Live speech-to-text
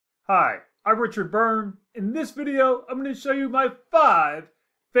Hi, I'm Richard Byrne. In this video, I'm going to show you my 5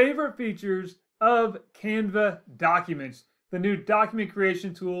 favorite features of Canva Documents, the new document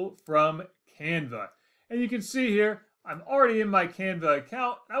creation tool from Canva. And you can see here, I'm already in my Canva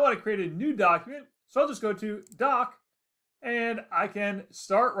account. I want to create a new document, so I'll just go to Doc, and I can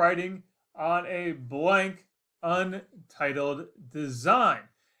start writing on a blank, untitled design.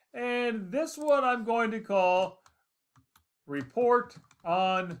 And this one I'm going to call Report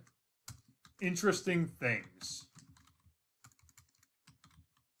on Interesting Things.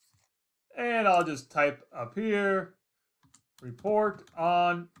 And I'll just type up here, Report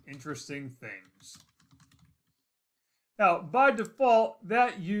on Interesting Things. Now, by default,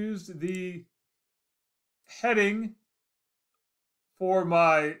 that used the heading for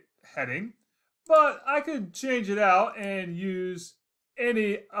my heading, but I could change it out and use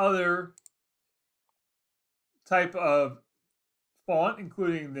any other type of font,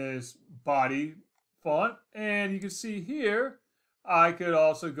 including this body font. And you can see here, I could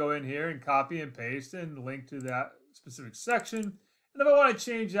also go in here and copy and paste and link to that specific section. And if I want to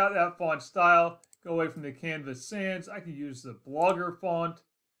change out that font style, go away from the Canvas Sans, I can use the Blogger font.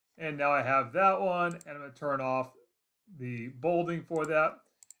 And now I have that one, and I'm going to turn off the bolding for that.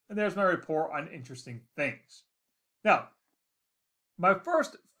 And there's my report on interesting things. Now, my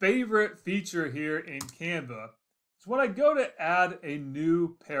first favorite feature here in Canva is when I go to add a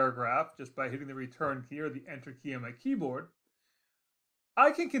new paragraph, just by hitting the return key or the enter key on my keyboard, I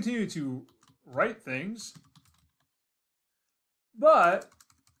can continue to write things, but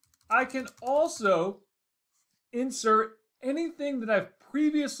I can also insert anything that I've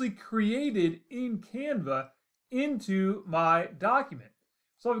previously created in Canva into my document.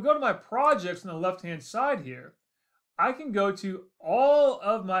 So if I go to my projects on the left-hand side here, I can go to all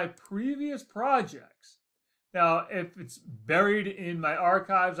of my previous projects. Now, if it's buried in my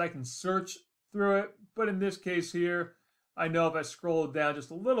archives, I can search through it. But in this case here, I know if I scroll down just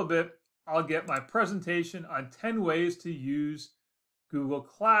a little bit, I'll get my presentation on 10 ways to use Google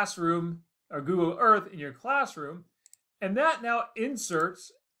Classroom or Google Earth in your classroom. And that now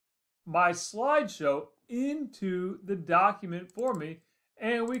inserts my slideshow into the document for me.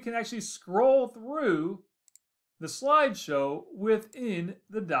 And we can actually scroll through the slideshow within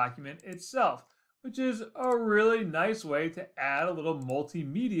the document itself, which is a really nice way to add a little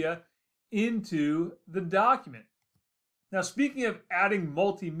multimedia into the document. Now, speaking of adding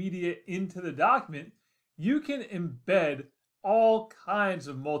multimedia into the document, you can embed all kinds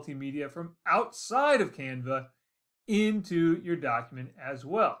of multimedia from outside of Canva into your document as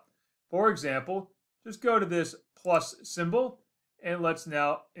well. For example, just go to this plus symbol and let's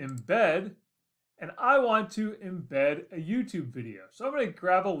now embed. And I want to embed a YouTube video. So I'm going to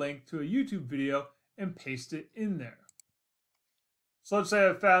grab a link to a YouTube video and paste it in there. So let's say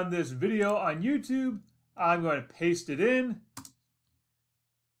I found this video on YouTube. I'm going to paste it in.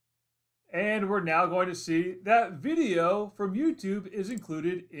 And we're now going to see that video from YouTube is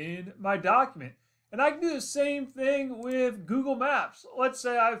included in my document. And I can do the same thing with Google Maps. Let's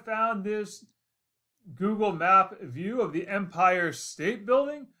say I found this Google Map view of the Empire State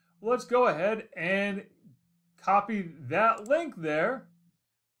Building. Let's go ahead and copy that link there,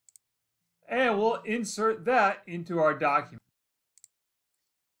 and we'll insert that into our document.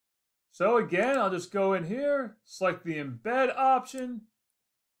 So again, I'll just go in here, select the embed option,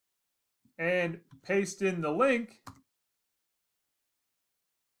 and paste in the link.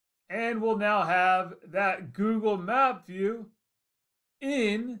 And we'll now have that Google Map view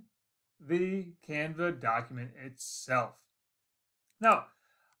in the Canva document itself. Now,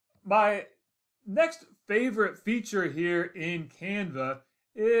 my next favorite feature here in Canva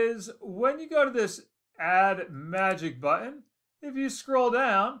is when you go to this Add Magic button, if you scroll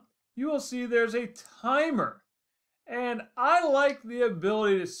down, you will see there's a timer. And I like the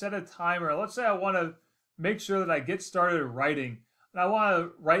ability to set a timer. Let's say I want to make sure that I get started writing, and I want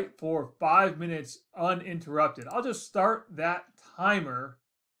to write for 5 minutes uninterrupted. I'll just start that timer,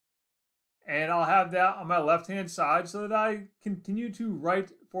 and I'll have that on my left-hand side so that I continue to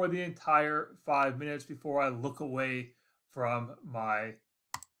write for the entire 5 minutes before I look away from my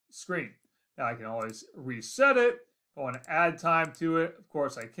screen. Now I can always reset it. If I want to add time to it, of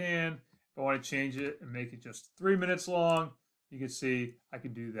course I can. If I want to change it and make it just 3 minutes long, you can see I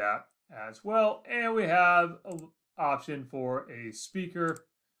can do that as well. And we have an option for a speaker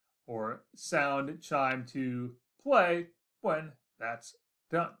or sound chime to play when that's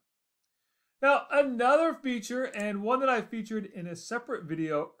done. Now, another feature, and one that I featured in a separate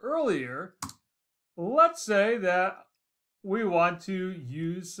video earlier, let's say that we want to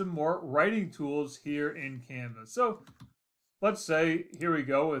use some more writing tools here in Canva. So let's say, here we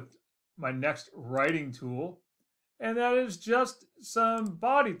go with my next writing tool, and that is just some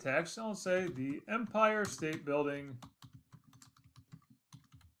body text. I'll say the Empire State Building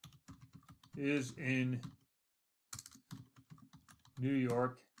is in New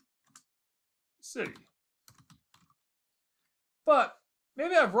York City. But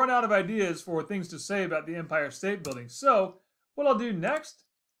maybe I've run out of ideas for things to say about the Empire State Building. So what I'll do next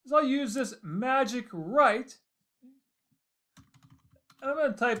is I'll use this magic write. And I'm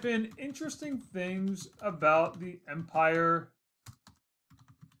going to type in interesting things about the Empire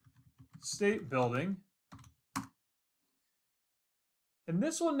State Building. And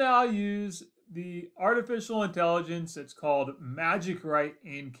this will now use the artificial intelligence that's called Magic Write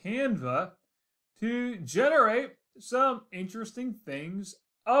in Canva to generate some interesting things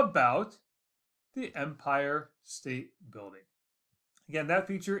about the Empire State Building. Again, that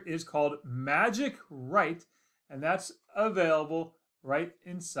feature is called Magic Write, and that's available right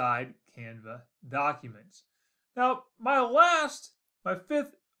inside Canva Documents. Now, my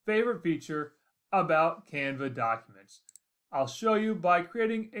fifth favorite feature about Canva Documents, I'll show you by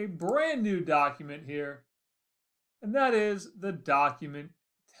creating a brand new document here, and that is the document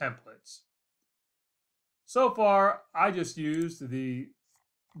templates. So far, I just used the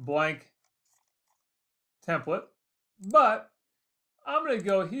blank template, but I'm going to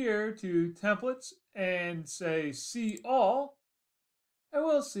go here to templates and say see all, and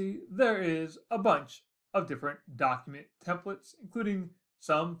we'll see there is a bunch of different document templates, including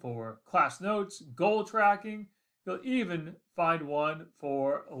some for class notes, goal tracking. You'll even find one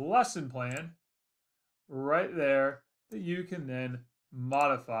for lesson plan right there that you can then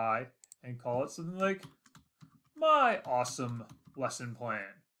modify and call it something like my awesome lesson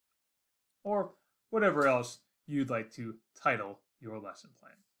plan, or whatever else you'd like to title your lesson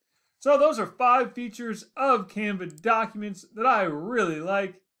plan. So those are 5 features of Canva Documents that I really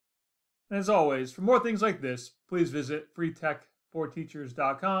like. And as always, for more things like this, please visit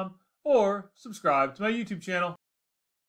freetech4teachers.com or subscribe to my YouTube channel.